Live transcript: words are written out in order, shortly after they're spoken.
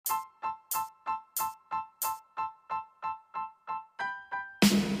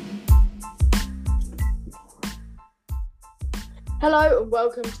Hello and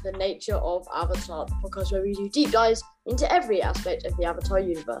welcome to the Nature of Avatar, the podcast where we do deep dives into every aspect of the Avatar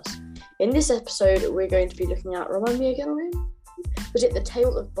universe. In this episode, we're going to be looking at, remind me again, was it the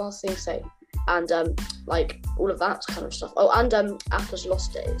Tale of Ba Sing Se? And all of that kind of stuff. Oh, and Appa's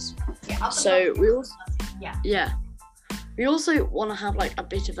Lost Days. Yeah. So we also, yeah. We also want to have a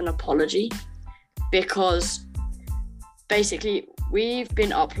bit of an apology because basically we've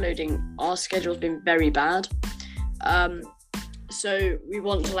been uploading. Our schedule's been very bad. So we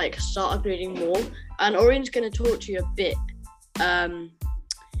want to start uploading more, and Orin's going to talk to you a bit in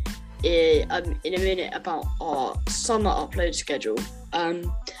a minute about our summer upload schedule. But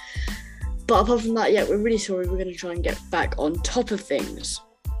apart from that, yeah, we're really sorry. We're going to try and get back on top of things.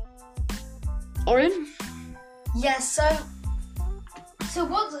 Orin? Yeah. So in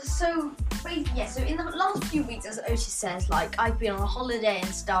the last few weeks, as Otis says, I've been on a holiday and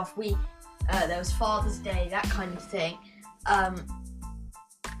stuff. There was Father's Day, that kind of thing.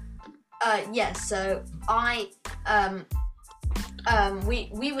 So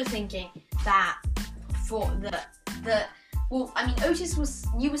we were thinking that for Otis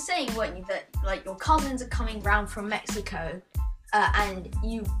you were saying, weren't you, that your cousins are coming round from Mexico, and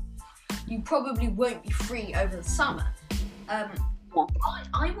you probably won't be free over the summer. I will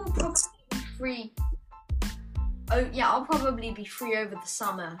probably be free. Oh yeah, I'll probably be free over the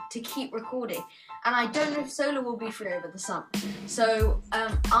summer to keep recording, and I don't know if Solar will be free over the summer. So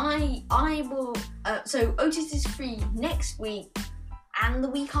I will. So Otis is free next week and the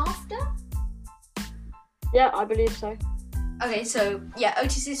week after. Yeah, I believe so. Okay, so yeah,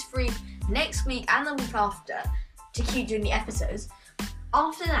 Otis is free next week and the week after to keep doing the episodes.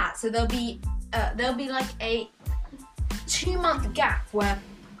 After that, so there'll be a 2-month gap where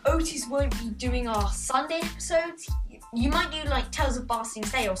Otis won't be doing our Sunday episodes. You might do Tales of Ba Sing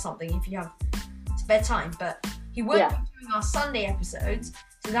Se or something if you have spare time, but he won't be doing our Sunday episodes.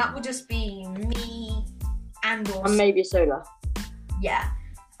 So that will just be me and maybe Solar. Yeah.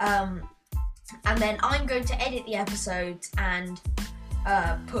 And then I'm going to edit the episodes and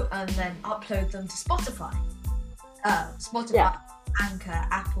then upload them to Spotify. Anchor,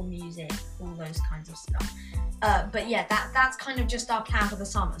 Apple Music, all those kinds of stuff. But yeah, that's kind of just our plan for the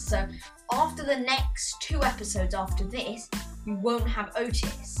summer. So after the next 2 episodes after this, we won't have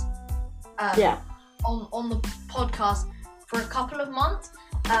Otis on the podcast for a couple of months.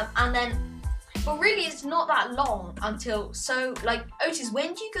 But really it's not that long until, Otis,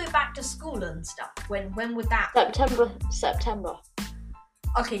 when do you go back to school and stuff? When would that? September.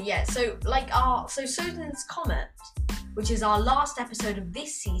 Okay, yeah, so Soden's Comet, which is our last episode of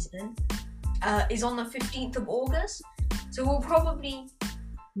this season, is on the 15th of August. So we'll probably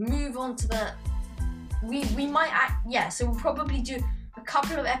move on to so we'll probably do a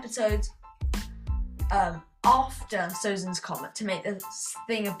couple of episodes after Sozen's Comet to make the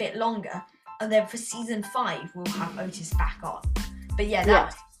thing a bit longer. And then for season 5, we'll have Otis back on. But yeah,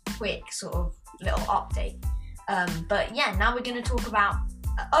 that's a quick sort of little update. But yeah, now we're going to talk about...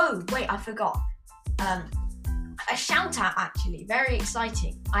 I forgot. A shout out, actually. Very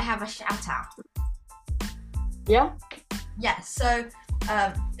exciting. I have a shout out. Yeah? Yeah, so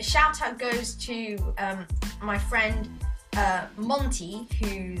a shout out goes to my friend Monty,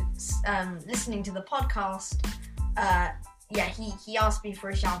 who's listening to the podcast. He asked me for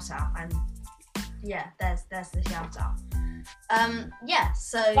a shout out, and yeah, there's the shout out.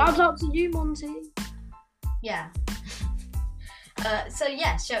 So shout out to you, Monty. Yeah. Shall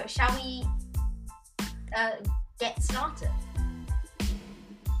we get started?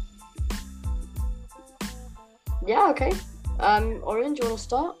 Yeah, okay. Orin, do you want to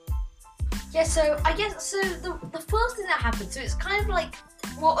start? Yeah, so I guess the first thing that happened, so it's kind of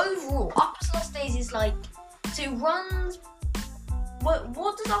overall, Appa's Lost Days is so it runs.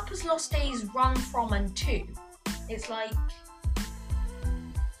 What does Appa's Lost Days run from and to? It's so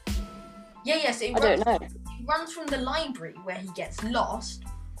it don't know. It runs from the library where he gets lost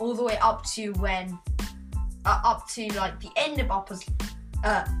all the way up to the end of Appa's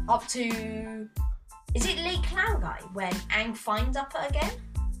up to, is it Lake Laogai when Aang finds Appa again?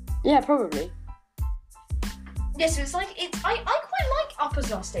 Yeah, probably. Yeah, so it's I quite like Appa's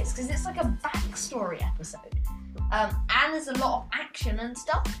Lost Days because it's a backstory episode. And there's a lot of action and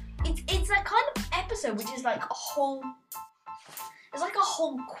stuff. It's that kind of episode which is it's like a whole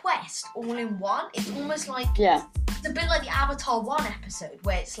quest all in one. It's almost it's a bit like the Avatar 1 episode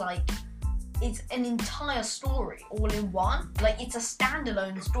where it's it's an entire story all in one. It's a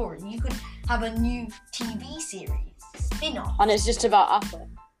standalone story. You could have a new TV series spin-off. And it's just about Appa.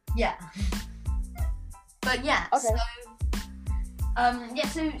 Yeah. But yeah, okay.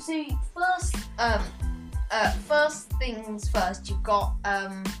 so first first things first, you've got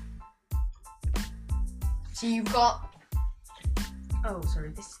oh, sorry,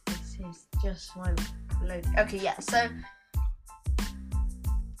 this is just my load. Okay, yeah, so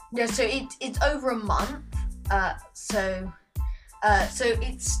it's over a month. So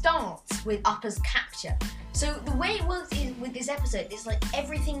it starts with Appa's capture. So the way it works is with this episode is like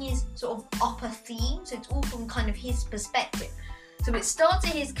everything is sort of Appa themed, so it's all from kind of his perspective. So it starts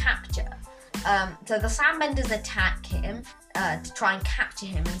at his capture. So the Sandbenders attack him to try and capture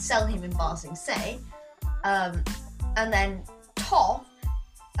him and sell him in Ba Sing Se. And then Toph,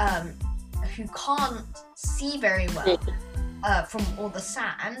 who can't see very well from all the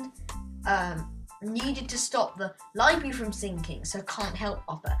sand, needed to stop the library from sinking, so can't help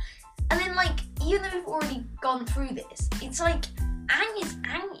Appa. And then, like, even though we've already gone through this, it's like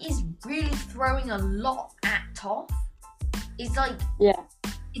Aang is really throwing a lot at Toph. It's like,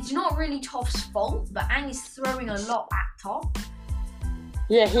 it's not really Toph's fault, but Aang is throwing a lot at Toph.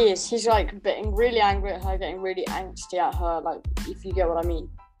 Yeah, he is. He's like getting really angry at her, getting really angsty at her, like, if you get what I mean.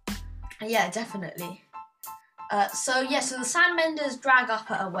 Yeah, definitely. So the Sandbenders drag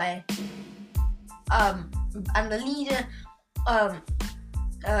Appa away. And the leader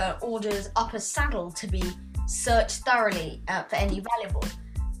orders Appa's saddle to be searched thoroughly for any valuables,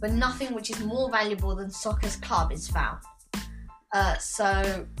 but nothing which is more valuable than Sokka's club is found.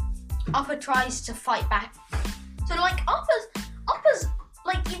 So Appa tries to fight back. So like Appa's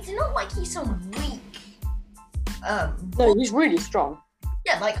like, it's not like he's some weak. No, he's really strong.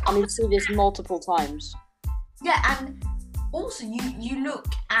 Yeah, like and we've seen this multiple times. Yeah, and also you look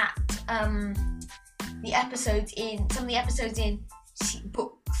at some of the episodes in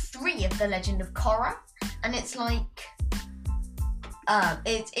book 3 of The Legend of Korra, and it's like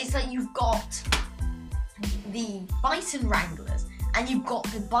it's like you've got the bison wranglers and you've got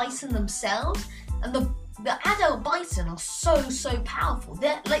the bison themselves, and the adult bison are so powerful.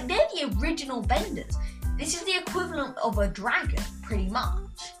 They're the original benders. This is the equivalent of a dragon, pretty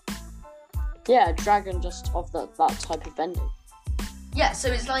much. Yeah, a dragon just of that type of bending. Yeah, so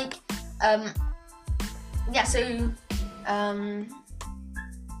it's like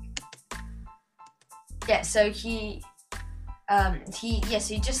so he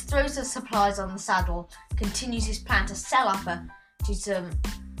just throws the supplies on the saddle, continues his plan to sell Appa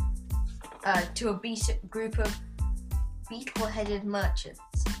to a group of beetle-headed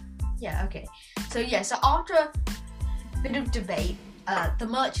merchants. Yeah, okay. So after a bit of debate, the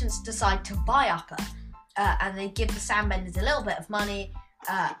merchants decide to buy Appa, and they give the Sandbenders a little bit of money,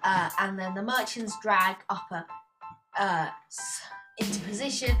 and then the merchants drag Appa into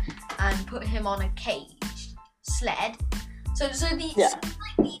position and put him on a caged sled. So the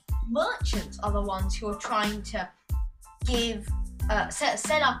merchants are the ones who are trying to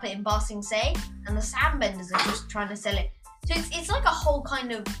set up in Ba Sing Se, and the Sandbenders are just trying to sell it. So it's like a whole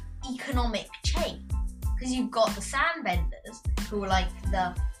kind of economic chain, because you've got the Sandbenders who are like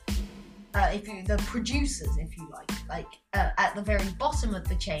the producers, if you like at the very bottom of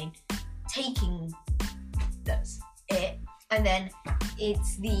the chain, taking it, and then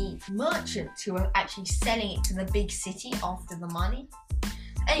it's the merchants who are actually selling it to the big city after the money.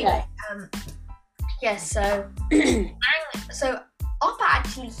 Anyway, so Appa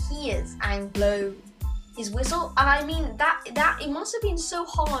actually hears Aang blow his whistle, and I mean that it must have been so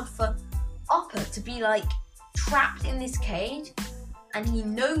hard for Appa to be like trapped in this cage, and he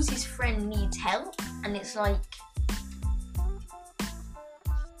knows his friend needs help, and it's like,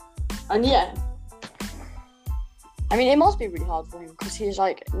 and I mean, it must be really hard for him, because he's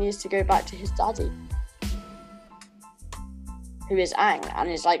like needs to go back to his daddy, who is Aang, and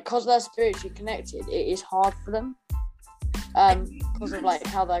it's like, because they're spiritually connected, it is hard for them, because of like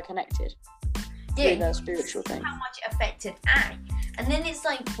how they're connected. Yeah, their spiritual thing. How much it affected Aang, and then it's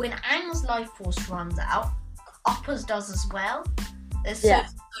like when Aang's life force runs out, Appa's does as well. They're so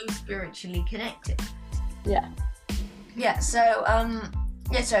spiritually connected. Yeah. Yeah. So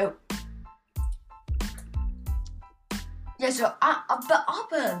but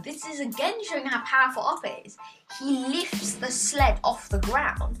Appa, this is again showing how powerful Appa is. He lifts the sled off the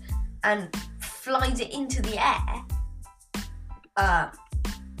ground and flies it into the air.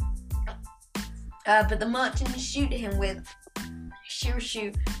 But the merchants shoot him with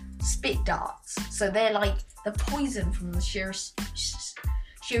Shirshu spit darts. So they're like the poison from the Shirshu.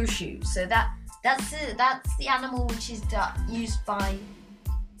 So that's the animal which is used by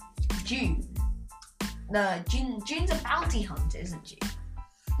June. June's a bounty hunter, isn't she?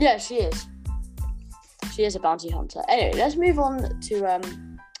 Yeah, she is. She is a bounty hunter. Anyway, let's move on to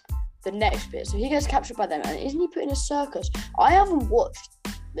the next bit. So he gets captured by them, and isn't he put in a circus? I haven't watched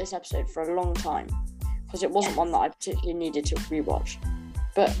this episode for a long time. because it wasn't one that I particularly needed to rewatch.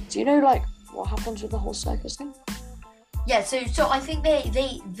 But do you know like what happens with the whole circus thing? Yeah, so I think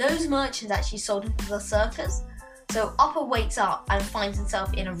those merchants actually sold him to the circus. So Appa wakes up and finds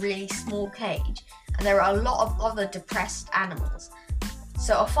himself in a really small cage, and there are a lot of other depressed animals.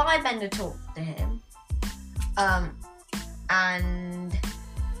 So a firebender talks to him, and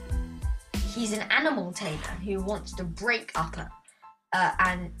he's an animal tamer who wants to break Appa,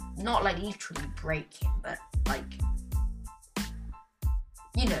 and not like literally break him, but like,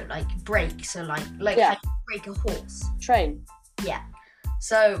 you know, like break. So like how you break a horse. Train. Yeah.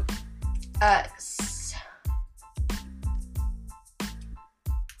 So,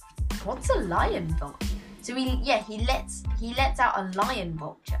 what's a lion vulture? So he lets out a lion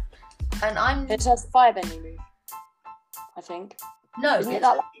vulture, and It says firebending move, I think. No, Isn't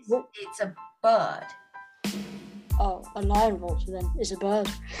it's a bird. Oh, a lion vulture then is a bird.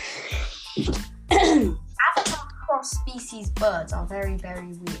 Avatar cross-species birds are very,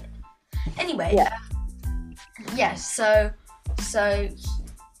 very weird. Anyway, so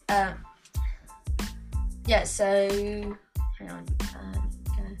hang on.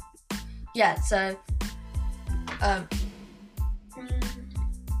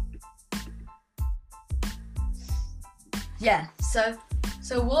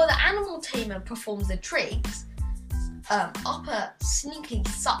 So while the animal tamer performs the tricks, Appa sneakily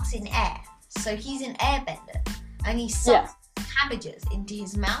sucks in air. So he's an airbender, and he sucks cabbages into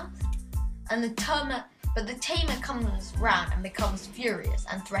his mouth. And the tamer comes round and becomes furious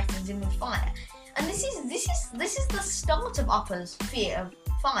and threatens him with fire. And this is the start of Appa's fear of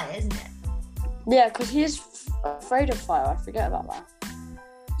fire, isn't it? Yeah, because he is afraid of fire. I forget about that.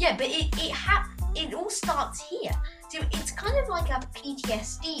 Yeah, but it all starts here. So it's kind of like a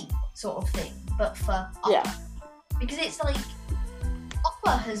PTSD sort of thing, but for Appa. Yeah. Because it's like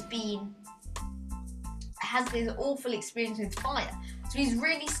Appa has this awful experience with fire. So he's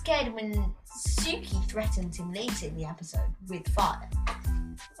really scared when Suki threatens him later in the episode with fire.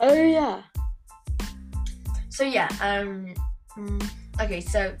 Oh yeah. So okay,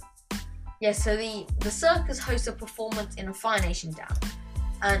 so the circus hosts a performance in a Fire Nation dam,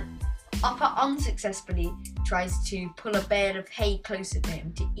 and Appa unsuccessfully tries to pull a bale of hay closer to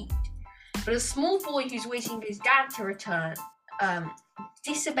him to eat. But a small boy who's waiting for his dad to return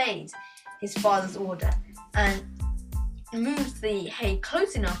disobeys his father's order and moves the hay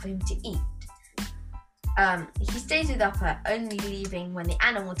close enough for him to eat. He stays with Appa, only leaving when the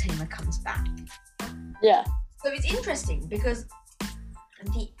animal tamer comes back. Yeah. So it's interesting because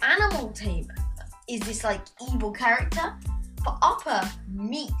the animal tamer is this like evil character, but Appa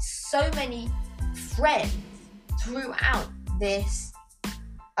meets so many friends throughout this.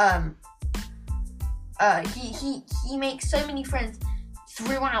 He makes so many friends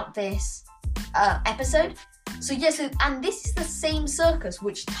throughout this episode. And this is the same circus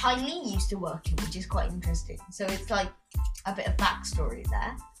which Ty Lee used to work in, which is quite interesting. So it's like a bit of backstory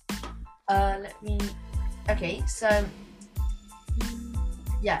there.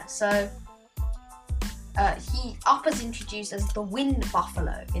 Appa's introduced as the Wind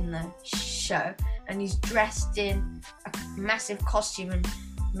Buffalo in the show, and he's dressed in a massive costume and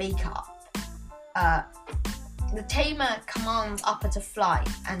makeup. The tamer commands Appa to fly,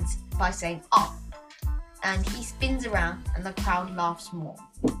 and by saying up, and he spins around, and the crowd laughs more.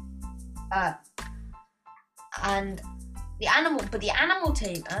 And the animal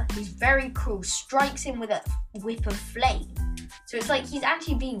tamer, who's very cruel, strikes him with a whip of flame. So it's like he's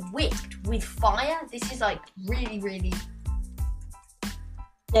actually being whipped with fire. This is like really, really.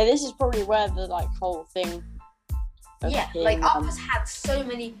 Yeah, this is probably where the like whole thing. Like Appa's had so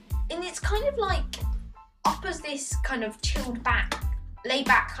many, and it's kind of like Appa's this kind of chilled back, laid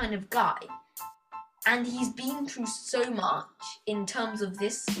back kind of guy, and he's been through so much in terms of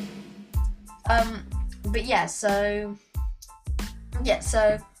this.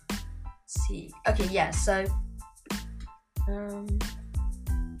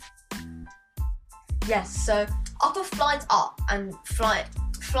 So Appa flies up and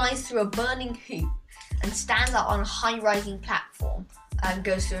flies through a burning hoop and stands up on a high-rising platform and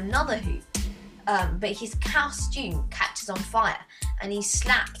goes through another hoop. But his costume catches on fire and he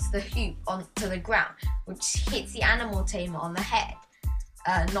slaps the hoop onto the ground, which hits the animal tamer on the head,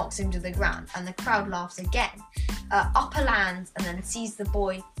 knocks him to the ground, and the crowd laughs again. Appa lands and then sees the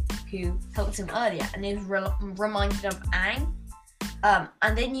boy who helped him earlier and is reminded of Aang.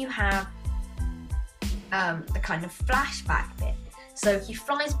 And then you have the kind of flashback bit. So he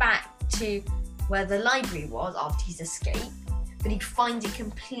flies back to where the library was after his escape, but he finds it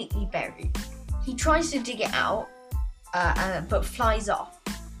completely buried. He tries to dig it out, but flies off.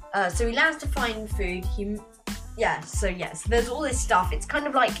 So he lands to find food. So there's all this stuff. It's kind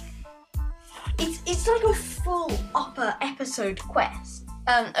of like it's like a full Appa episode quest.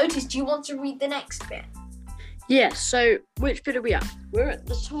 Otis, do you want to read the next bit? Yeah, so which bit are we at? We're at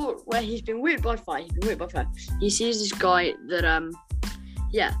the top where he's been whipped by fire. He sees this guy that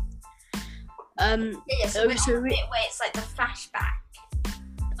So we're at the bit where it's like the flashback.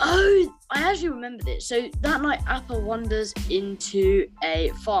 Oh, I actually remember this. So that night, Appa wanders into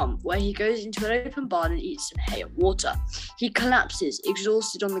a farm where he goes into an open barn and eats some hay and water. He collapses,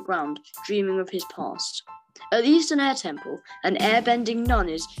 exhausted on the ground, dreaming of his past. At the Eastern Air Temple, an airbending nun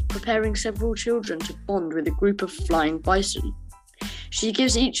is preparing several children to bond with a group of flying bison. She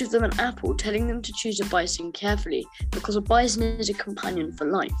gives each of them an apple, telling them to choose a bison carefully, because a bison is a companion for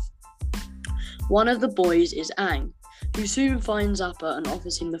life. One of the boys is Aang, who soon finds Appa and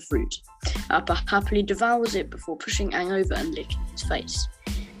offers him the fruit. Appa happily devours it before pushing Aang over and licking his face.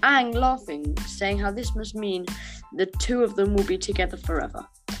 Aang laughing, saying how this must mean the two of them will be together forever.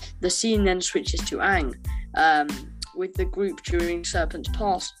 The scene then switches to Aang, with the group during Serpent's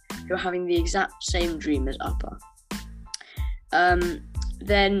Pass, who are having the exact same dream as Appa.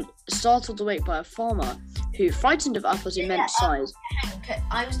 Then, startled awake by a farmer, who, frightened of Appa's immense size...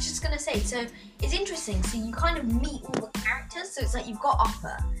 I was just going to say, so it's interesting, so you kind of meet all the characters, so it's like you've got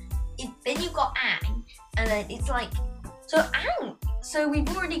Appa, then you've got Aang, and then it's like, so we've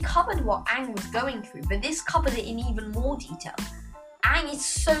already covered what Aang was going through, but this covers it in even more detail. Aang is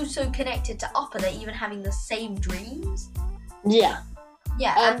so connected to Appa, they're even having the same dreams. Yeah.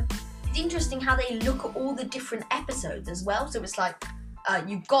 And it's interesting how they look at all the different episodes as well, so it's like,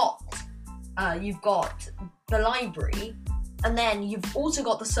 you've got the library, and then you've also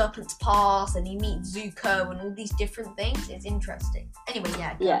got the Serpent's Pass, and you meet Zuko and all these different things. It's interesting. Anyway,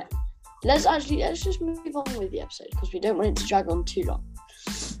 yeah. Let's just move on with the episode because we don't want it to drag on too long.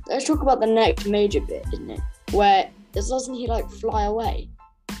 Let's talk about the next major bit, isn't it? Where doesn't he like fly away?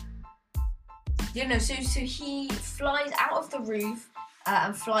 So he flies out of the roof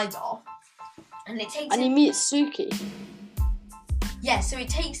and flies off, and it takes. And he meets Suki. Yeah, so it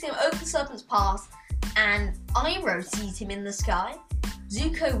takes him over the Serpent's Pass, and Iroh sees him in the sky.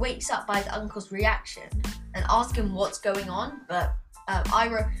 Zuko wakes up by his uncle's reaction and asks him what's going on, but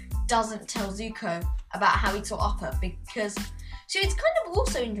Iroh doesn't tell Zuko about how he saw Appa because... So it's kind of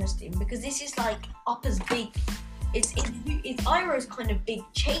also interesting because this is like Appa's big... It's Iroh's kind of big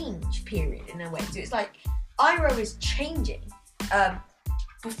change period in a way. So it's like Iroh is changing.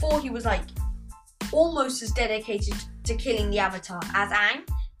 Before he was like almost as dedicated to killing the Avatar as Aang,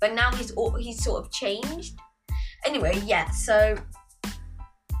 but now he's sort of changed. Anyway, so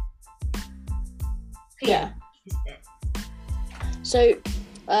yeah. So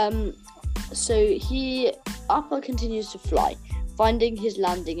Appa continues to fly, finding his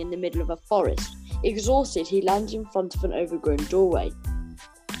landing in the middle of a forest. Exhausted, he lands in front of an overgrown doorway.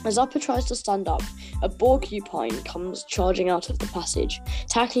 As Appa tries to stand up, a porcupine comes charging out of the passage,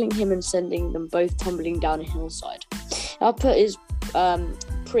 tackling him and sending them both tumbling down a hillside. Appa is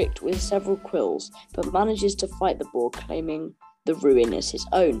pricked with several quills, but manages to fight the boar, claiming the ruin as his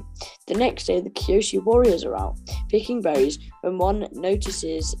own. The next day, the Kyoshi warriors are out, picking berries, when one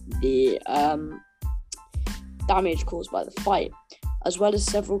notices the damage caused by the fight, as well as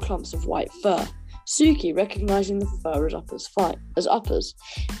several clumps of white fur. Suki, recognizing the fur as Appa's,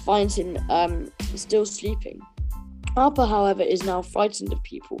 finds him still sleeping. Appa, however, is now frightened of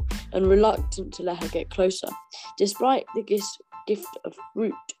people and reluctant to let her get closer. Despite the gift of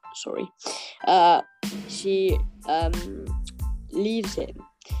fruit, she leaves him.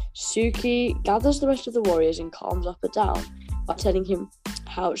 Suki gathers the rest of the warriors and calms Appa down by telling him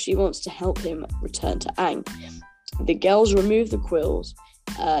how she wants to help him return to Aang. The girls remove the quills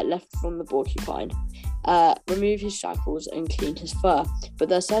left from the porcupine, remove his shackles and clean his fur, but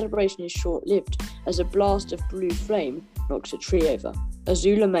their celebration is short-lived as a blast of blue flame knocks a tree over.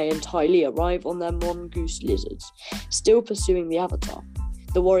 Azula May and Ty Lee arrive on their mongoose lizards, still pursuing the Avatar.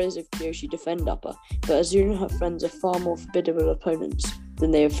 The warriors of Kyoshi defend Appa, but Azula and her friends are far more formidable opponents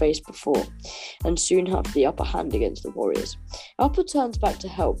than they have faced before, and soon have the upper hand against the warriors. Appa turns back to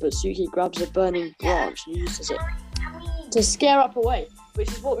help, but Suki grabs a burning branch and uses it to scare Appa away, which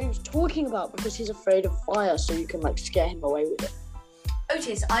is what we were talking about, because he's afraid of fire, so you can scare him away with it.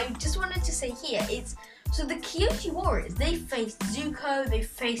 Otis, I just wanted to say here, so the Kyoshi warriors, they face Zuko, they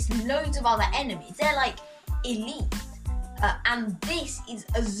face loads of other enemies. They're elite. And this is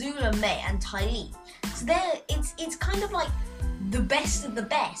Azula May and Ty Lee. So it's kind of like the best of the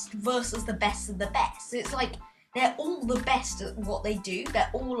best versus the best of the best. So it's like they're all the best at what they do. They're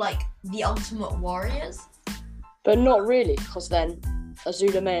all the ultimate warriors. But not really, because then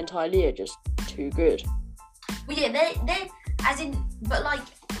Azula, May, and Ty Lee are just too good. Well, yeah, they're as in, but like,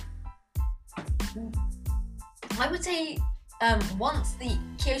 I would say, once the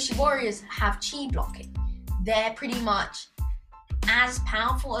Kyoshi Warriors have chi blocking, they're pretty much as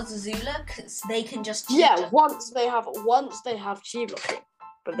powerful as Azula because they can just once they have chi blocking,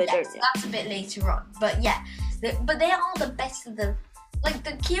 but they don't yet. That's a bit later on, but yeah, but they are the best of the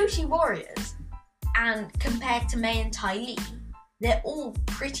Kyoshi Warriors, and compared to May and Ty Lee, they're all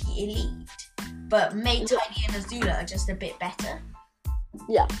pretty elite, but May, Ty Lee, and Azula are just a bit better.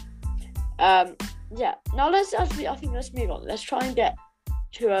 Yeah. Now let's move on. Let's try and get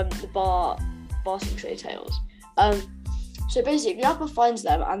to the Ba Sing Se tales. So basically, Appa finds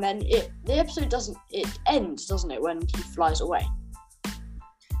them, and then the episode ends, doesn't it, when he flies away?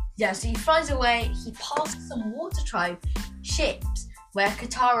 Yeah, so he flies away. He passes some water tribe ships where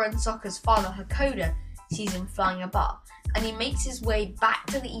Katara and Sokka's father Hakoda sees him flying above, and he makes his way back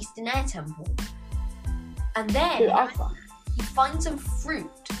to the Eastern Air Temple. And then he finds some fruit.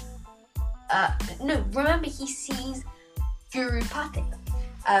 Remember he sees Guru Pathik.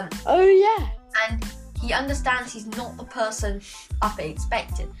 And he understands he's not the person Appa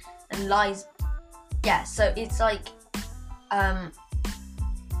expected and lies. Yeah, so it's like, but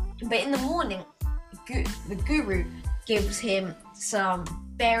in the morning, the Guru gives him some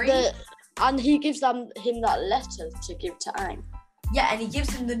berries. And he gives him that letter to give to Aang. Yeah, and he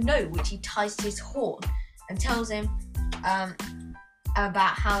gives him the note which he ties to his horn and tells him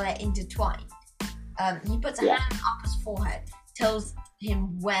about how they're intertwined. He puts a hand on Appa's forehead, tells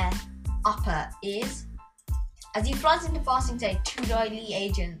him where Appa is. As he flies into Ba Sing Se, 2 Dai Li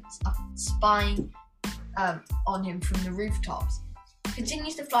agents are spying on him from the rooftops. He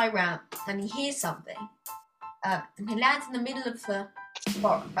continues to fly around and he hears something. And he lands in the middle of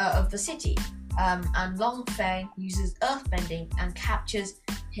the city. And Long Feng uses earthbending and captures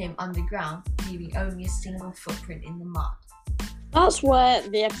him underground, leaving only a single footprint in the mud. That's where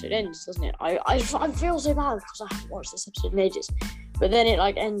the episode ends, doesn't it? I feel so bad because I haven't watched this episode in ages. But then it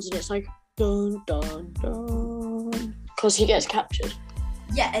ends and it's like dun dun dun because he gets captured.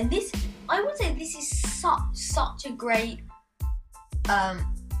 Yeah, and I would say this is such a great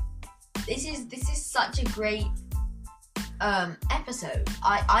this is such a great episode.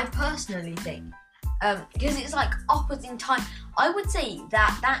 I personally think because it's like opposite in time. I would say the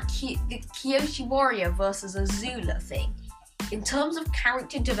Kyoshi Warrior versus Azula thing, in terms of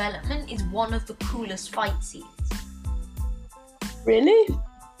character development, is one of the coolest fight scenes. Really?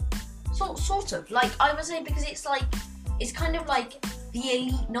 Sort of. Like, I would say, because it's kind of like the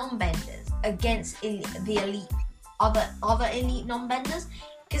elite non-benders against the elite other elite non-benders,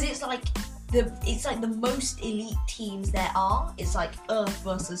 because it's like the most elite teams there are. It's like Earth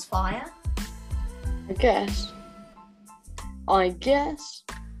versus Fire. I guess.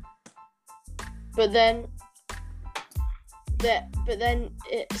 But then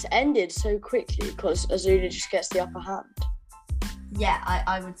it's ended so quickly because Azula just gets the upper hand. Yeah,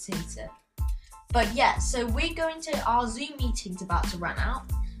 I would say so. But yeah, so our Zoom meeting's about to run out.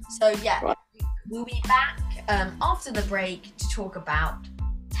 So yeah, right. We'll be back after the break to talk about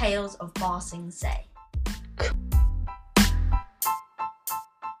Tales of Ba Sing Se.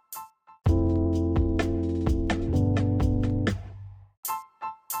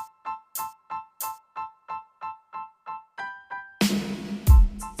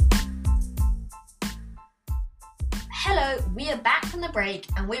 Hello, we are back from the break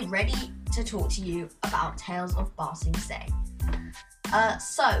and we're ready to talk to you about Tales of Ba Sing Se.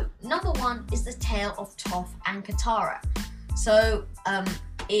 So number 1 is the tale of Toph and Katara. So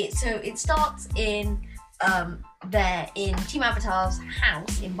it starts in Team Avatar's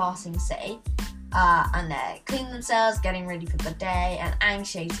house in Ba Sing Se, and they're cleaning themselves, getting ready for the day, and Aang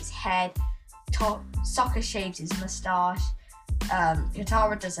shaves his head, Sokka shaves his moustache,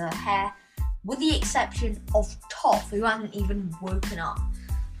 Katara does her hair, with the exception of Toph, who hasn't even woken up.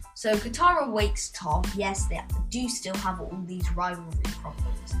 So Katara wakes Toph. Yes, they do still have all these rivalry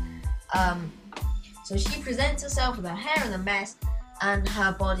problems. So she presents herself with her hair in a mess and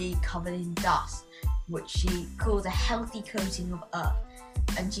her body covered in dust, which she calls a healthy coating of earth,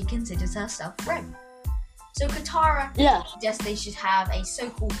 and she considers herself ready. So Katara suggests they should have a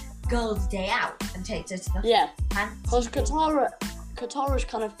so-called girls' day out and takes her to the because Katara's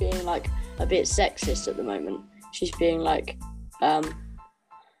kind of being like a bit sexist at the moment. She's being like,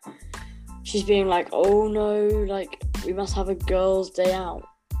 oh no, like we must have a girls' day out,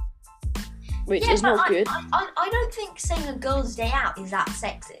 which is not good. I don't think saying a girls' day out is that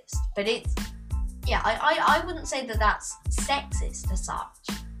sexist, but it's I wouldn't say that that's sexist as such.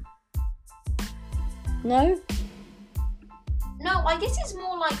 No, No, I guess it's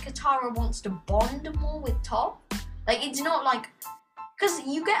more like Katara wants to bond more with Toph. Like, it's not like... Because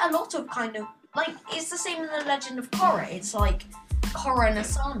you get a lot of kind of... Like, it's the same in the Legend of Korra. It's like Korra and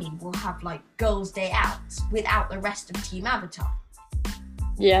Asami will have, like, girls' day outs without the rest of Team Avatar.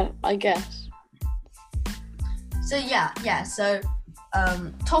 Yeah, I guess. So, so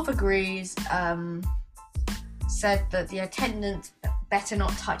Toph agrees, said that the attendants better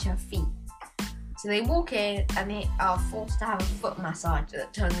not touch her feet. So they walk in and they are forced to have a foot massage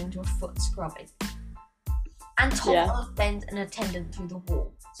that turns into a foot scrubbing. And Toph earthbends an attendant through the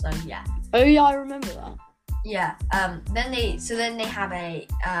wall. So yeah. Oh yeah, I remember that. Yeah. Then they have a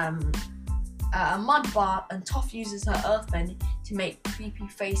mud bath, and Toph uses her earthbending to make creepy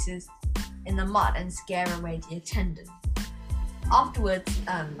faces in the mud and scare away the attendant. Afterwards,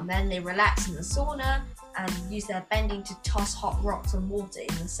 then they relax in the sauna and use their bending to toss hot rocks and water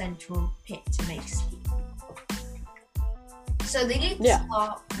in the central pit to make sleep. So they leave the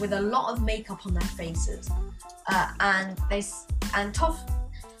spa with a lot of makeup on their faces, and Toph.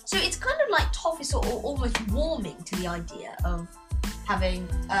 So it's kind of like Toph is sort of almost warming to the idea of having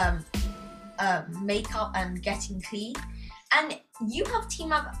makeup and getting clean. And you have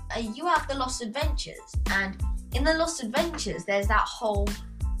you have the Lost Adventures, and in the Lost Adventures, there's that whole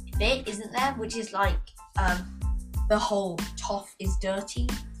bit, isn't there, which is like the whole Toph is dirty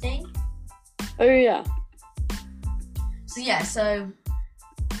thing. Oh yeah. So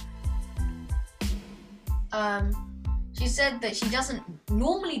she said that she doesn't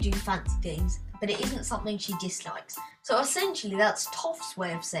normally do fancy things, but it isn't something she dislikes. So essentially, that's Toph's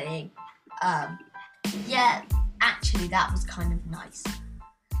way of saying, yeah, actually, that was kind of nice.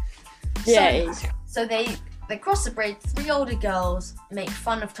 Yeah, it is. So they cross the bridge. 3 older girls make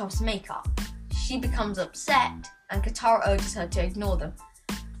fun of Toph's makeup. She becomes upset, and Katara urges her to ignore them.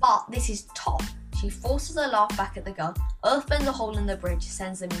 But this is Toph. She forces a laugh back at the girl, earthbends a hole in the bridge,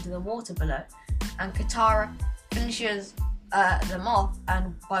 sends them into the water below, and Katara finishes them off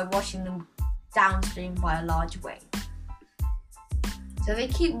and by washing them downstream by a large wave. So they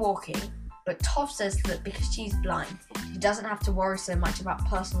keep walking, but Toph says that because she's blind, she doesn't have to worry so much about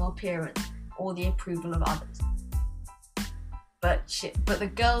personal appearance or the approval of others. But the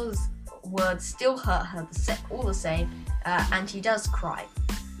girl's words still hurt her all the same, and she does cry.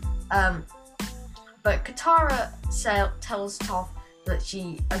 But Katara tells Toph that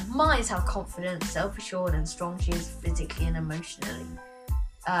she admires how confident, self-assured, and strong she is physically and emotionally.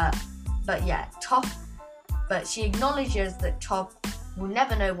 But she acknowledges that Toph will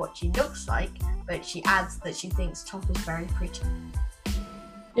never know what she looks like, but she adds that she thinks Toph is very pretty.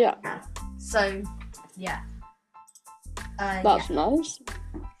 Yeah. So, yeah. That's nice.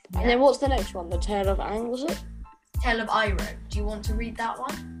 Yeah. And then what's the next one? The Tale of Aang, was it? Tale of Iroh. Do you want to read that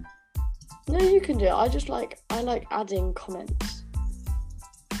one? No, you can do it. I like adding comments.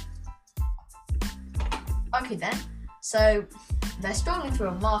 Okay then. So they're strolling through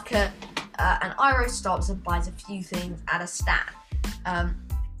a market, and Iroh stops and buys a few things at a stand.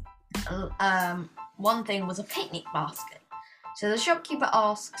 One thing was a picnic basket. So the shopkeeper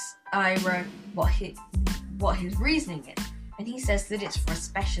asks Iroh what his reasoning is, and he says that it's for a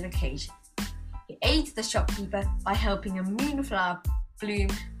special occasion. He aids the shopkeeper by helping a moonflower bloom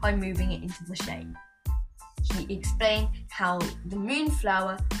by moving it into the shade. He explained how the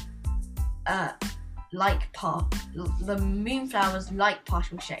moonflowers like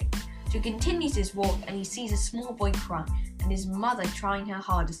partial shade. So he continues his walk and he sees a small boy crying and his mother trying her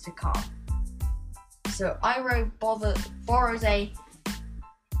hardest to calm. So Iroh borrows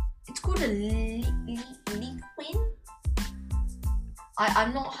it's called a liquin?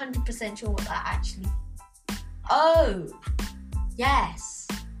 I'm not 100% sure what that actually... Oh! Yes!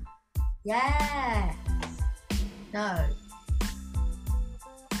 Yes!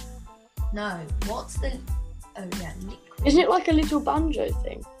 No, what's the... Oh yeah, liquid. Isn't it like a little banjo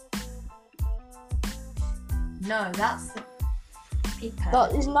thing? No, that's the picker.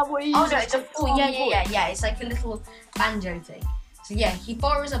 Isn't that what you use? Oh no, it's a... Oh yeah, it's like a little banjo thing. So yeah, he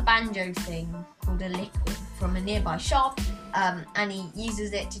borrows a banjo thing called a liquid from a nearby shop, and he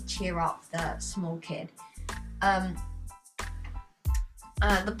uses it to cheer up the small kid. The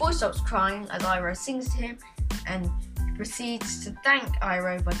boy stops crying as Iroh sings to him, and proceeds to thank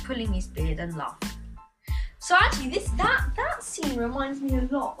Iroh by pulling his beard and laughing. So actually, that scene reminds me a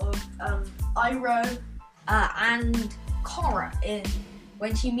lot of Iroh and Korra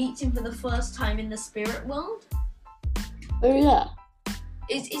when she meets him for the first time in the spirit world. Oh yeah.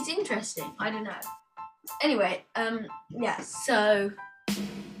 It's interesting. I don't know. Anyway, So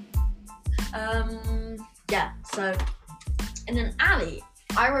in an alley,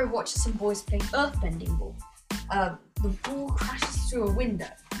 Iroh watches some boys playing earthbending ball. the ball crashes through a window.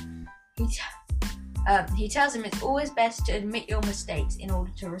 He tells him it's always best to admit your mistakes in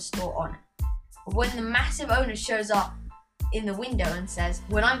order to restore honor. But when the massive owner shows up in the window and says,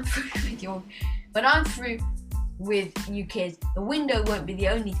 when I'm through with you kids, the window won't be the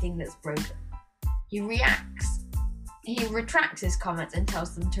only thing that's broken. He retracts his comments and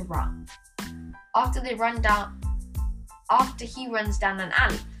tells them to run. After he runs down an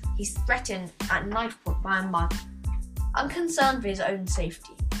alley, he's threatened at knife point by a mug. Unconcerned for his own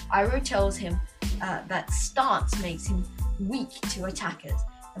safety, Iroh tells him that stance makes him weak to attackers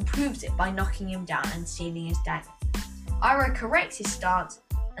and proves it by knocking him down and stealing his dagger. Iroh corrects his stance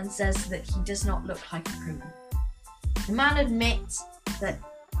and says that he does not look like a criminal. The man admits that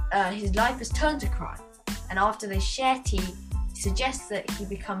his life has turned to crime, and after they share tea, he suggests that he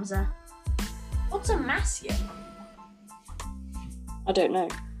becomes a... What's a masseur? I don't know.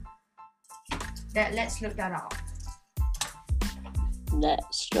 Let's look that up.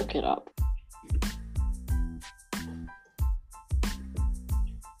 Let's look it up.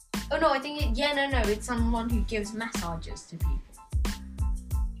 Oh no, I think it's someone who gives massages to people.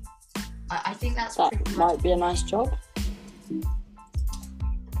 I think that's That pretty might much... be a nice job.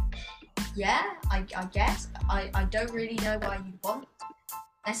 Yeah, I guess. I don't really know why you want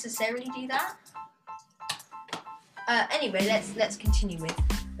necessarily do that. Anyway, let's continue with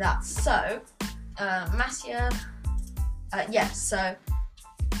that. So, masseur. So.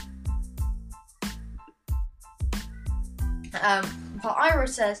 But Iroh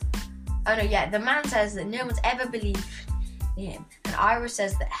says, the man says that no one's ever believed in him, and Iroh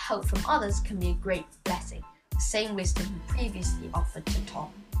says that help from others can be a great blessing. The same wisdom he previously offered to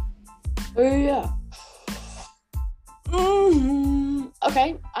Tom. Oh yeah.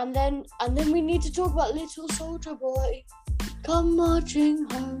 Okay, and then we need to talk about little soldier boy. Come marching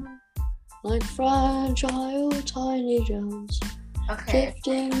home like fragile tiny gems,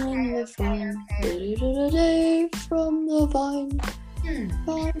 drifting in the foam, day from the vine. So,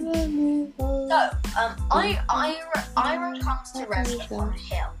 Iroh comes to rest on a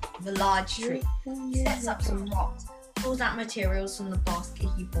hill with a large tree. He sets up some rocks, pulls out materials from the basket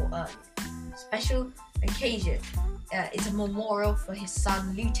he bought earlier. Special occasion is a memorial for his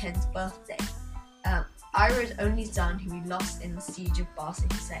son Luten's birthday. Iroh's only son, who he lost in the siege of Ba Sing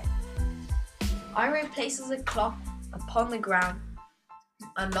Se. Iroh places a cloth upon the ground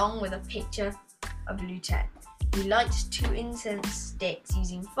along with a picture of Luten. He lights 2 incense sticks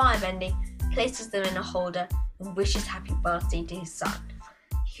using fire bending, places them in a holder, and wishes happy birthday to his son.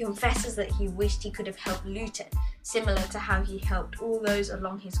 He confesses that he wished he could have helped Luten, similar to how he helped all those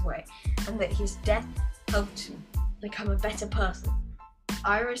along his way, and that his death helped him become a better person.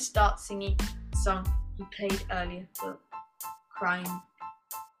 Iroh starts singing the song he played earlier, the crying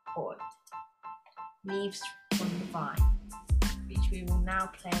boy, Leaves from the Vine, which we will now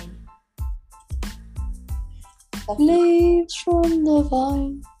play. Leaves from the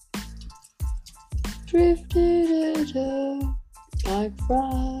vine drifted like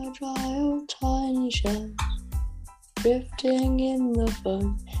fragile tiny shells, drifting in the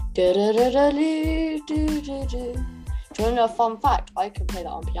foam. Do do do do do do do. Do you want to know a fun fact? I can play that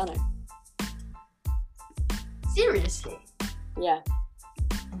on piano. Seriously? Yeah.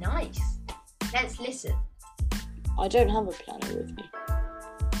 Nice. Let's listen. I don't have a piano with me.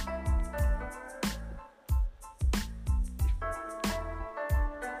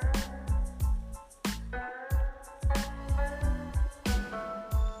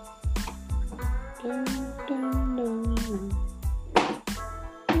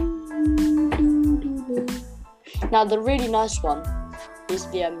 Now the really nice one is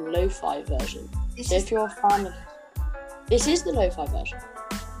the lo-fi version. So if you're a fan of... This is the lo-fi version.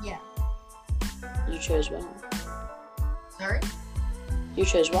 Yeah. You chose well. Sorry? You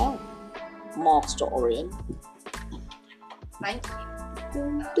chose well, Master Orion. Thank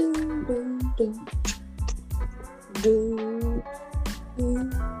you.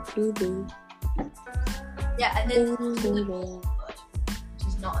 Yeah, and then the version, which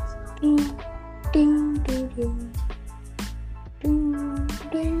is not as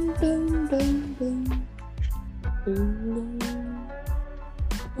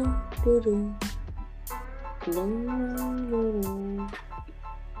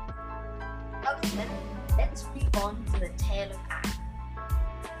Okay, then let's move on to the Tale of Aang.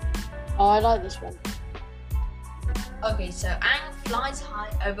 Oh, I like this one. Okay, so Aang flies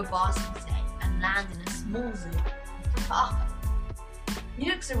high over Ba Sing Se and lands in a small zoo with Appa. He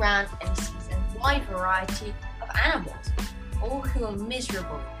looks around and sees a wide variety of animals, all who are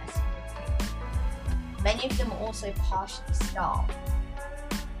miserable as he would think. Many of them are also partially starved.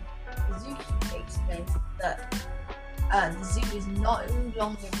 The zookeeper explains that the zoo is no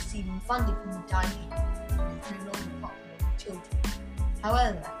longer receiving funding from the diving. It's no longer popular with children.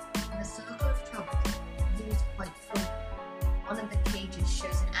 However, in a circle of trouble, the zoo is quite full. One of the cages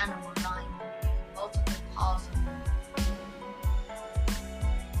shows an animal lying with multiple piles of them.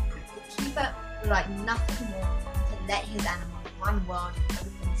 The keeper would like nothing more than to let his animal run wild in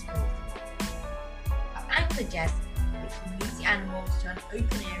open space. But Ang suggests that he moves the animals to an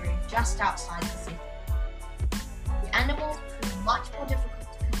open area just outside the city. The animals prove much more difficult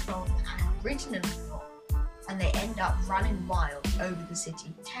to control than I originally thought, and they end up running wild over the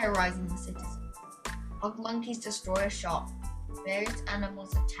city, terrorizing the citizens. Hog monkeys destroy a shop, various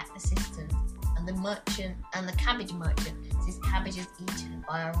animals attack the citizens, and the cabbage merchant sees cabbages eaten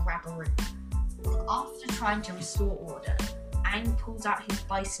by a rabberoo. After trying to restore order, Ang pulls out his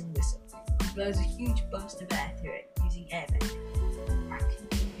bison whistle and blows a huge burst of air through it using air vent.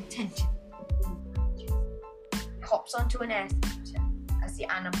 Attention. Hops onto an air scooter as the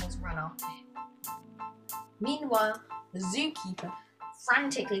animals run after him. Meanwhile, the zookeeper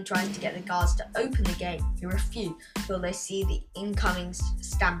frantically tries to get the guards to open the gate, who refuse till they see the incoming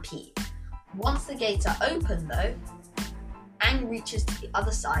stampede. Once the gates are open though, Ang reaches to the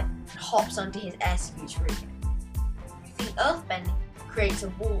other side and hops onto his air scooter again. Using earthbending, creates a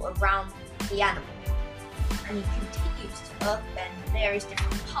wall around the animal, and he continues to earthbend various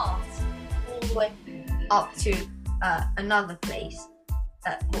different paths all the way up to another place.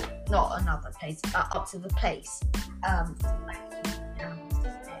 Not another place, up to the place.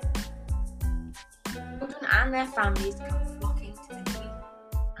 Children and their families come flocking to the zoo,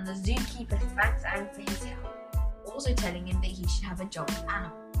 and the zookeeper thanks Ang for his help, also telling him that he should have a job with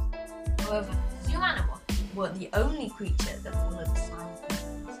animals. However, zoo animals weren't the only creature that followed the signs of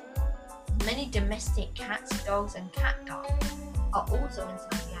humans. Many domestic cats, dogs, and cat gardens are also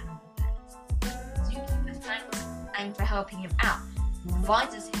inside the animal pets. The zookeeper thanks Ang for helping him out and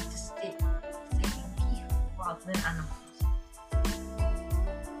advises him to stick to saving people rather than animals.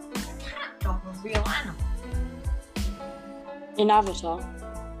 Is a cat dog a real animal? In Avatar.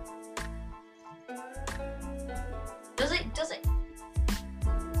 Does it?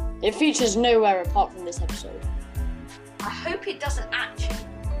 It features nowhere apart from this episode. I hope it doesn't actually.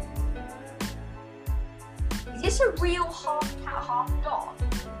 Is this a real half cat, half dog?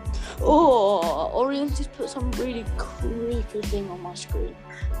 Oh, Orient just put some really creepy thing on my screen.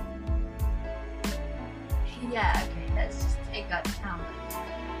 Yeah, okay, let's just take that down.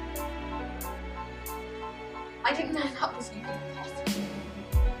 I didn't know that was even possible.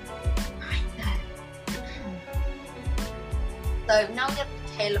 Right there. So now we have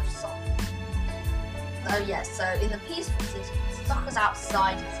the tale of Soccer. So in the peaceful city, Soccer's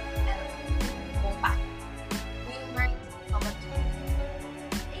outside his elephant, or back. Green rains come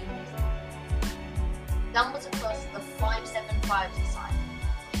stumbles across the 575 society,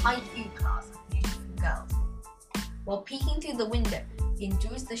 a high-Q class of beautiful girls. While peeking through the window, he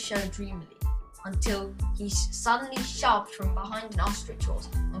enjoys the show dreamily, until he's suddenly shoved from behind an ostrich horse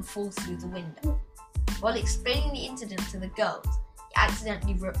and falls through the window. While explaining the incident to the girls, he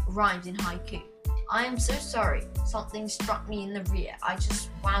accidentally rhymes in haiku. I am so sorry, something struck me in the rear, I just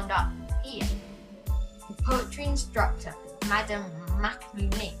wound up here. The poetry instructor, Madame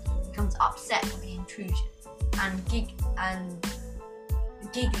Macmillan, becomes upset with the intrusion and giggling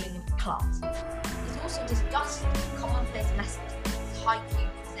of the class. He's also disgusted with the commonplace messages his haiku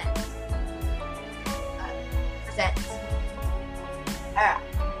presents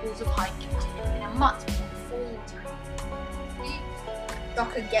rules of haiku in a much more formal tone.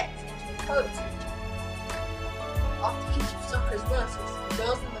 Soccer gets into the poetry. After each of Soccer's verses, the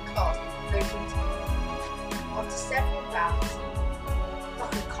girls in the class break into it. After several bouts,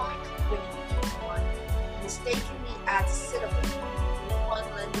 Soccer comically winning each one, mistakenly adds a syllable to the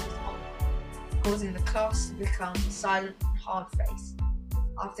final end of his monologue, causing the class to become silent and hard-faced.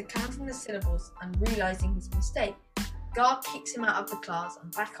 After counting the syllables and realising his mistake, guard kicks him out of the class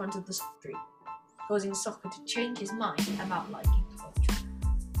and back onto the street, causing Soccer to change his mind about liking poetry.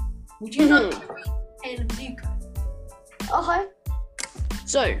 Would you like to read the tale of Zuko? Okay.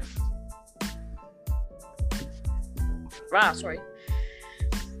 So.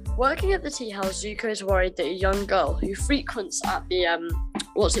 Working at the tea house, Zuko is worried that a young girl who frequents at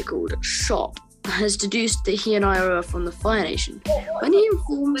the shop has deduced that he and Iroh are from the Fire Nation. When he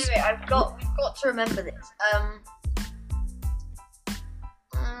informs, Wait, we've got to remember this.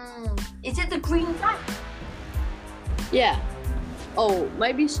 Is it the green dragon? Yeah. Oh,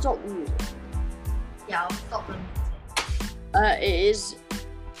 maybe stop the music. Yeah, I'll stop the music.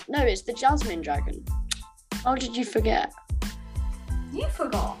 It's the Jasmine Dragon. How did you forget? You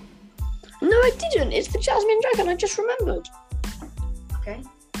forgot. No, I didn't. It's the Jasmine Dragon. I just remembered. Okay,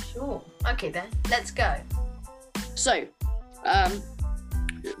 sure. Okay then, let's go. So,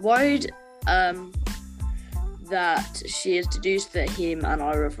 worried that she has deduced that him and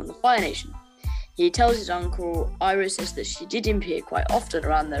Iroh are from the Fire Nation. He tells his uncle. Iroh says that she did appear quite often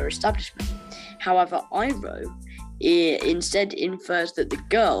around their establishment. However, Iroh instead infers that the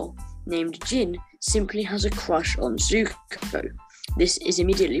girl named Jin simply has a crush on Zuko. This is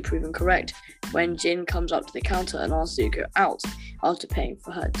immediately proven correct when Jin comes up to the counter and asks Zuko out after paying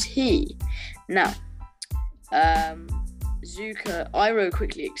for her tea. Now, Iroh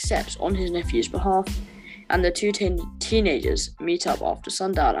quickly accepts on his nephew's behalf, and the two teenagers meet up after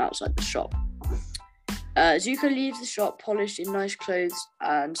sundown outside the shop. Zuko leaves the shop polished in nice clothes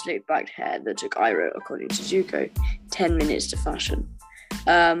and slicked back hair that took Iroh, according to Zuko, 10 minutes to fashion.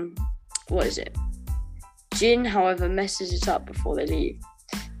 What is it? Jin, however, messes it up before they leave.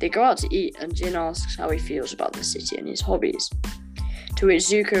 They go out to eat, and Jin asks how he feels about the city and his hobbies. To which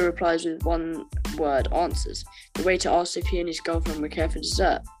Zuko replies with one-word answers. The waiter asks if he and his girlfriend would care for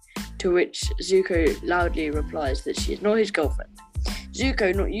dessert. To which Zuko loudly replies that she is not his girlfriend.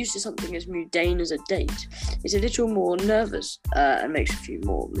 Zuko, not used to something as mundane as a date, is a little more nervous and makes a few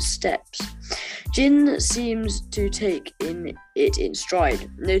more missteps. Jin seems to take it in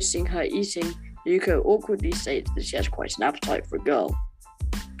stride. Noticing her eating, Zuko awkwardly states that she has quite an appetite for a girl.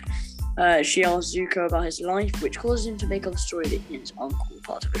 She asks Zuko about his life, which causes him to make up a story that he and his uncle were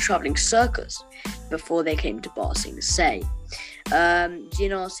part of a travelling circus before they came to Ba Sing Se.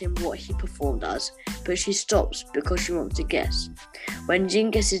 Jin asks him what he performed as, but she stops because she wants to guess. When Jin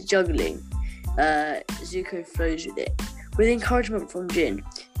guesses juggling, Zuko flows with it. With encouragement from Jin,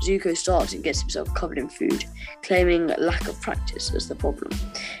 Zuko starts and gets himself covered in food, claiming lack of practice as the problem.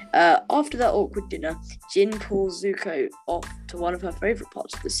 After that awkward dinner, Jin pulls Zuko off to one of her favourite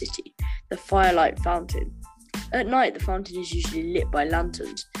parts of the city, the Firelight Fountain. At night, the fountain is usually lit by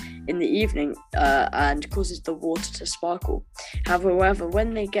lanterns in the evening and causes the water to sparkle. However,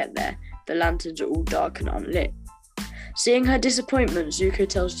 when they get there, the lanterns are all dark and unlit. Seeing her disappointment, Zuko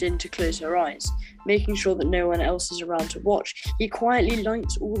tells Jin to close her eyes. Making sure that no one else is around to watch, he quietly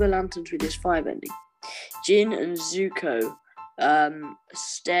lights all the lanterns with his firebending. Jin and Zuko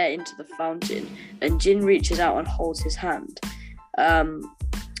stare into the fountain, and Jin reaches out and holds his hand.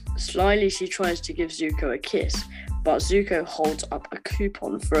 Slyly, she tries to give Zuko a kiss, but Zuko holds up a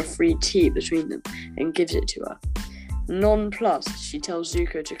coupon for a free tea between them and gives it to her. Nonplussed, she tells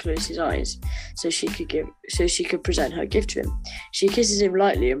Zuko to close his eyes so she could present her gift to him. She kisses him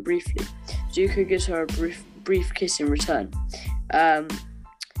lightly and briefly. Zuko gives her a brief kiss in return,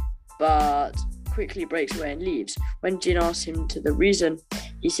 but quickly breaks away and leaves. When Jin asks him to the reason,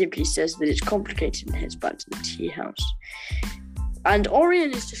 he simply says that it's complicated and heads back to the tea house. And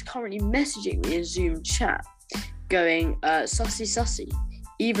Orion is just currently messaging me in Zoom chat, going, sussy sussy,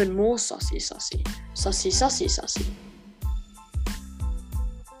 even more sussy sussy, sussy sussy sussy.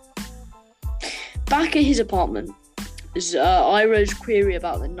 Back at his apartment, Iroh's query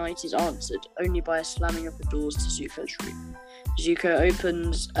about the night is answered only by a slamming of the doors to Zuko's room. Zuko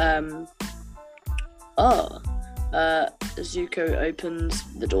opens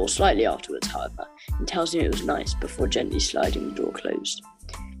the door slightly afterwards, however, and tells him it was nice before gently sliding the door closed,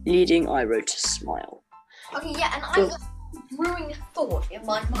 leading Iroh to smile. Okay, yeah, and I was brewing a thought in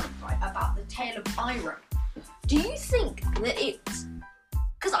my mind, right, about the tale of Iroh. Do you think that it's...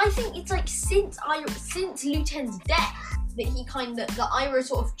 Because I think it's like since Luten's death that Iroh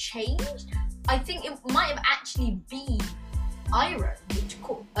sort of changed. I think it might have actually been Iroh,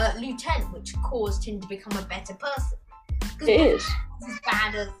 Luten, which caused him to become a better person. It is. As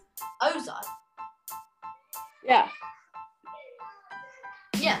bad as Ozai. Yeah.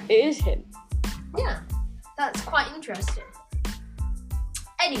 Yeah. It is him. Yeah. That's quite interesting.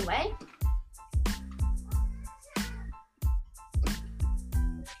 Anyway.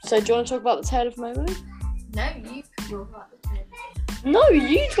 So, do you want to talk about the tale of Momo? No, you can talk about the tale. No,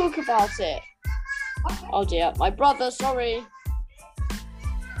 you talk about it. Okay. Oh dear, my brother, sorry.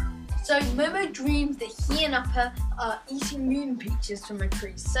 So, Momo dreams that he and Appa are eating moon peaches from a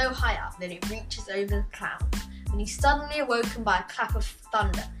tree so high up that it reaches over the clouds. When he's suddenly awoken by a clap of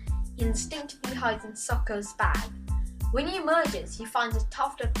thunder, he instinctively hides in Sokko's bag. When he emerges, he finds a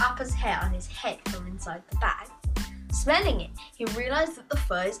tuft of Appa's hair on his head from inside the bag. Smelling it, he realizes that the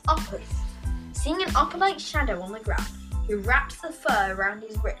fur is Appa's. Seeing an Appa-like shadow on the ground, he wraps the fur around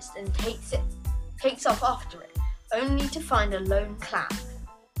his wrist and takes off after it, only to find a lone cloud.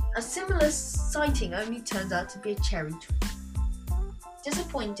 A similar sighting only turns out to be a cherry tree.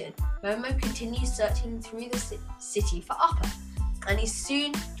 Disappointed, Momo continues searching through the city for Appa. and he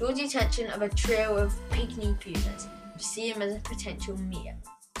soon draws the attention of a trio of pygmy pumas who see him as a potential meal.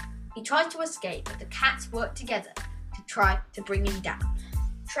 He tries to escape, but the cats work together to try to bring him down,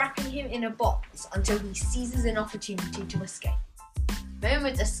 trapping him in a box until he seizes an opportunity to escape.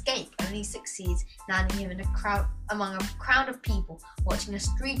 Momo's escape only succeeds, landing him in among a crowd of people watching a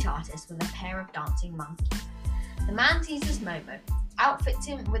street artist with a pair of dancing monkeys. The man seizes Momo, outfits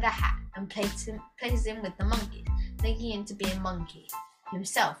him with a hat, and places him with the monkeys, thinking him to be a monkey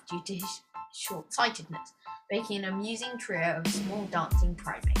himself due to his short-sightedness, making an amusing trio of small dancing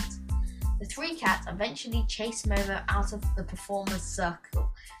primates. The three cats eventually chase Momo out of the performer's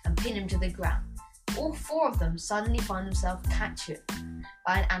circle and pin him to the ground. All four of them suddenly find themselves captured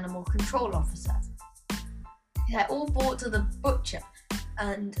by an animal control officer. They're all brought to the butcher,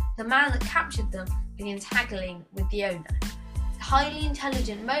 and the man that captured them begins haggling with the owner. The highly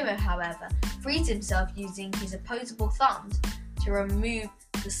intelligent Momo, however, frees himself using his opposable thumbs to remove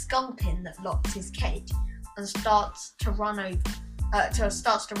the skull pin that locks his cage and starts to run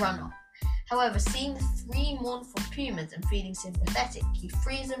off. However, seeing the three mournful pumas and feeling sympathetic, he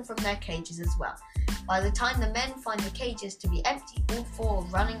frees them from their cages as well. By the time the men find the cages to be empty, all four are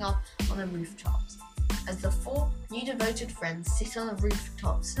running off on the rooftops. As the four new devoted friends sit on the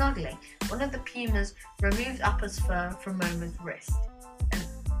rooftop snuggling, one of the pumas removes Appa's fur from Momo's wrist,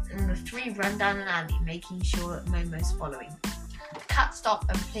 and the three run down an alley, making sure that Momo's following. The cats stop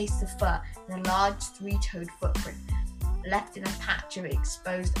and place the fur in a large three-toed footprint, left in a patch of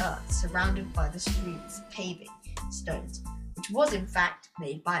exposed earth surrounded by the street's paving stones, which was in fact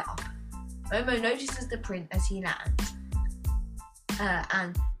made by Appa. Momo notices the print as he lands,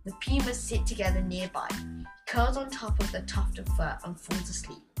 and the pumas sit together nearby. He curls on top of the tuft of fur and falls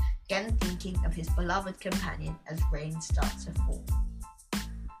asleep, again thinking of his beloved companion as rain starts to fall.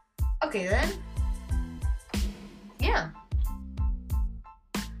 Okay then. Yeah.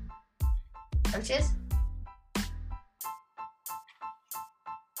 Otis?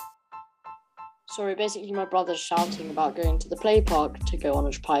 Sorry, basically my brother's shouting about going to the play park to go on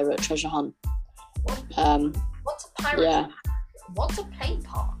a pirate treasure hunt. What's a pirate? Yeah. What's a play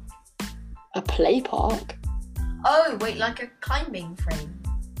park? A play park? Oh, wait, like a climbing frame.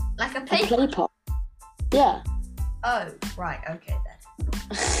 Like a play park? Yeah. Oh, right, okay then.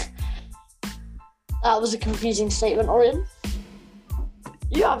 That was a confusing statement, Orion.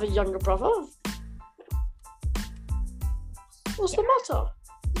 You have a younger brother. What's the matter?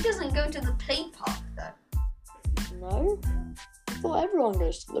 He doesn't go to the play park, though. No? I thought everyone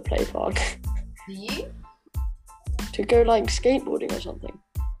goes to the play park. Do you? To go, like, skateboarding or something.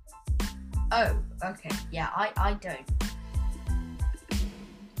 Oh, okay. Yeah, I don't.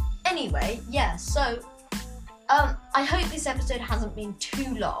 Anyway, yeah, so, I hope this episode hasn't been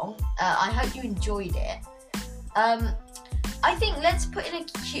too long. I hope you enjoyed it. I think let's put in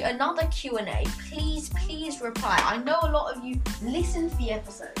another Q&A. Please reply. I know a lot of you listen to the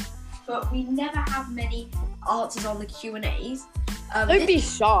episode, but we never have many answers on the Q&As. Don't be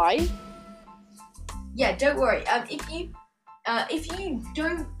shy. Yeah, don't worry. If you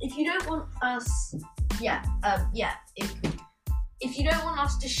don't want us, if you don't want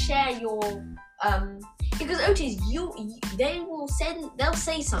us to share your because Otis, they'll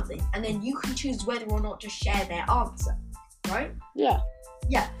say something, and then you can choose whether or not to share their answer, right? Yeah.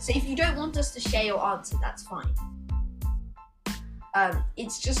 Yeah. So if you don't want us to share your answer, that's fine.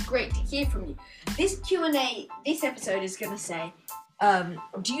 It's just great to hear from you. This Q&A, this episode is gonna say,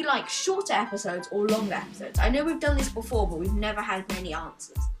 do you like shorter episodes or longer episodes? I know we've done this before, but we've never had many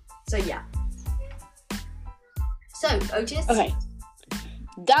answers. So yeah. So Otis. Okay.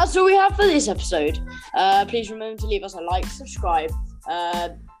 That's all we have for this episode. Please remember to leave us a like, subscribe,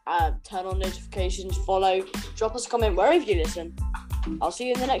 turn on notifications, follow, drop us a comment wherever you listen. I'll see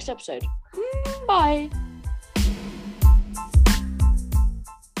you in the next episode. Bye.